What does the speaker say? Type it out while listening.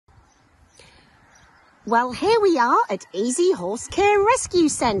Well, here we are at Easy Horse Care Rescue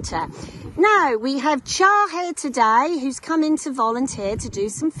Centre. Now, we have Char here today who's come in to volunteer to do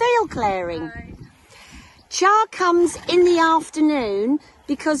some field clearing. Hi. Char comes in the afternoon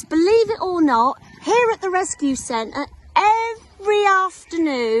because, believe it or not, here at the Rescue Centre, every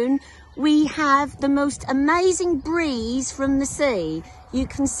afternoon we have the most amazing breeze from the sea. You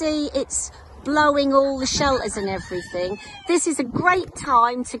can see it's blowing all the shelters and everything. This is a great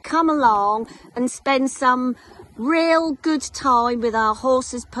time to come along and spend some real good time with our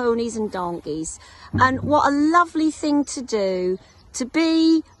horses, ponies and donkeys. And what a lovely thing to do, to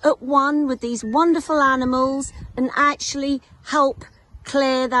be at one with these wonderful animals and actually help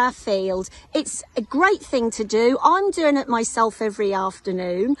clear their field. It's a great thing to do. I'm doing it myself every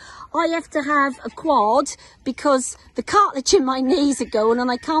afternoon. I have to have a quad because the cartilage in my knees are going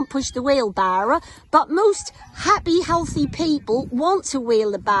and I can't push the wheelbarrow, but most happy, healthy people want to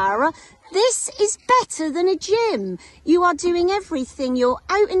wheel the barrow. This is better than a gym. You are doing everything. You're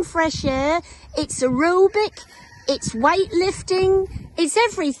out in fresh air. It's aerobic. It's weightlifting. It's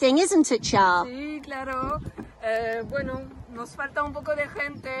everything, isn't it, Char? Sí, claro. Bueno, nos falta un poco de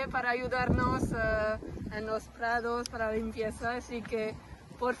gente para ayudarnos en los prados para la limpieza, así que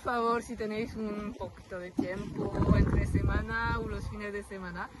por favor, si tenéis un poquito de tiempo entre semana o los fines de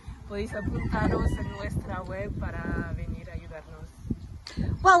semana, podéis apuntaros en nuestra web para venir a ayudarnos.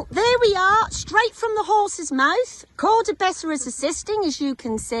 Well, there we are, straight from the horse's mouth. Cordobesa is assisting, as you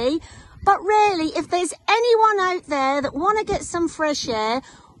can see. But really, if there's anyone out there that want to get some fresh air,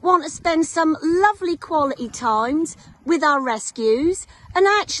 want to spend some lovely quality times with our rescues and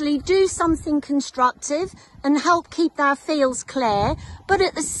actually do something constructive and help keep their fields clear, but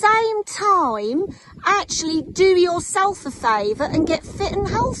at the same time, actually do yourself a favour and get fit and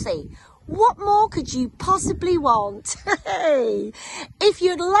healthy. What more could you possibly want? If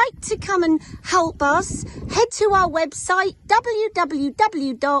you'd like to come and help us, head to our website,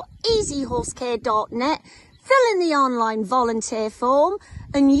 www.easyhorsecare.net, fill in the online volunteer form,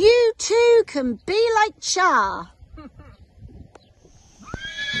 and you too can be like Char.